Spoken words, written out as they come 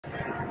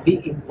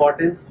the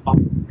importance of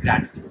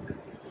gratitude.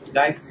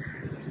 Guys,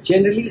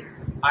 generally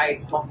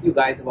I talk to you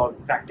guys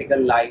about practical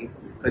life,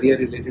 career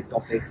related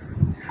topics.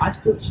 आज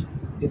कुछ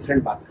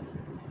different बात करें.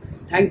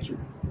 Thank you.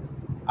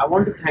 I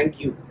want to thank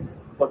you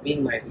for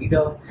being my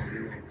reader, for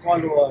being my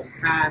follower,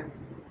 fan,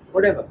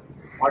 whatever,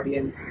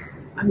 audience.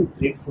 I'm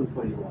grateful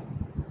for you all.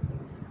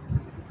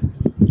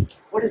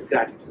 What is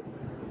gratitude?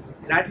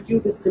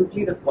 Gratitude is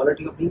simply the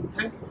quality of being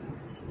thankful.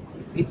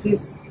 It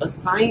is a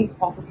sign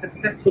of a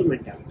successful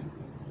mentality.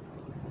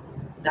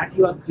 That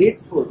you are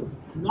grateful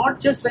not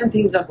just when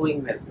things are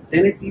going well,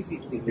 then it's easy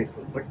to be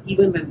grateful, but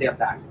even when they are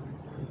bad,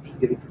 be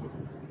grateful.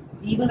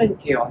 Even in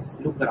chaos,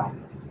 look around.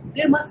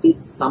 There must be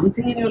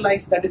something in your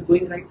life that is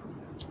going right.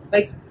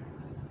 Like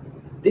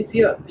this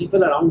year,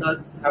 people around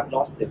us have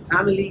lost their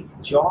family,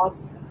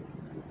 jobs.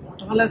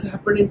 What all has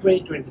happened in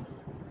 2020?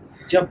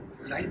 जब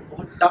life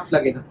बहुत tough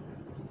लगे ना,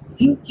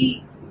 think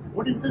कि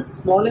what is the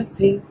smallest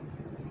thing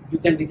you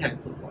can be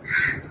thankful for?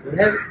 Your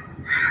health,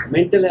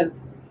 mental health,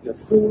 your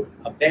food,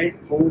 a bed,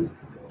 phone,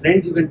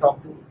 friends you can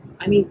talk to.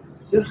 I mean,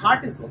 your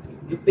heart is okay,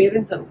 your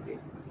parents are okay,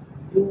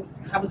 you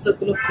have a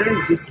circle of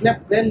friends, you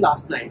slept well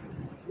last night,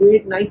 you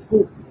ate nice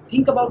food.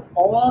 Think about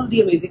all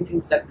the amazing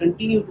things that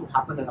continue to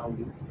happen around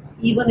you,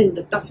 even in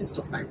the toughest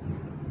of times.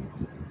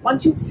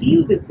 Once you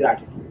feel this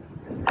gratitude,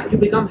 you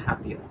become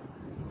happier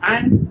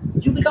and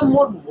you become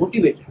more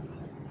motivated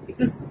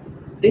because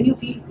then you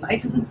feel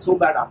life isn't so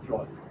bad after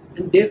all,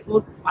 and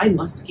therefore I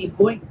must keep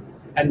going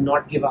and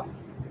not give up.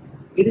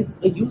 It is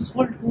a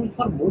useful tool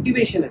for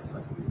motivation as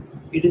well.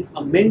 It is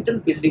a mental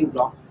building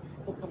block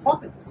for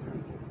performance.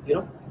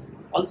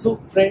 Also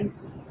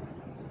friends,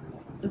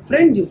 the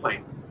friends you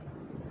find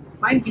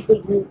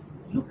people who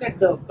look at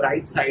the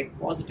bright side,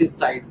 positive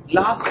side,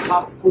 glass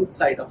half full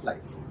side of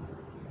life.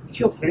 If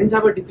your friends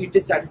have a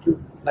defeatist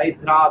attitude, life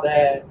खराब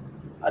है,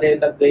 अरे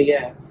लग गई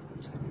है,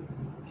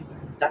 if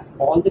that's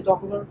all they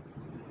talk about,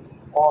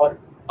 or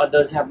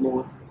others have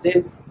more,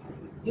 then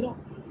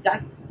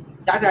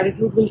that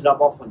attitude will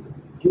rub off on you.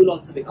 You will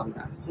also become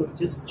that. So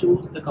just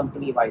choose the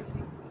company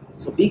wisely.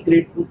 So be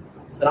grateful,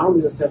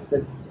 surround yourself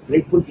with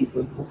grateful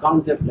people who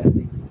count their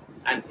blessings,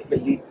 and it will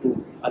lead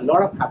to a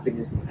lot of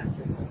happiness and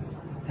success.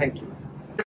 Thank you.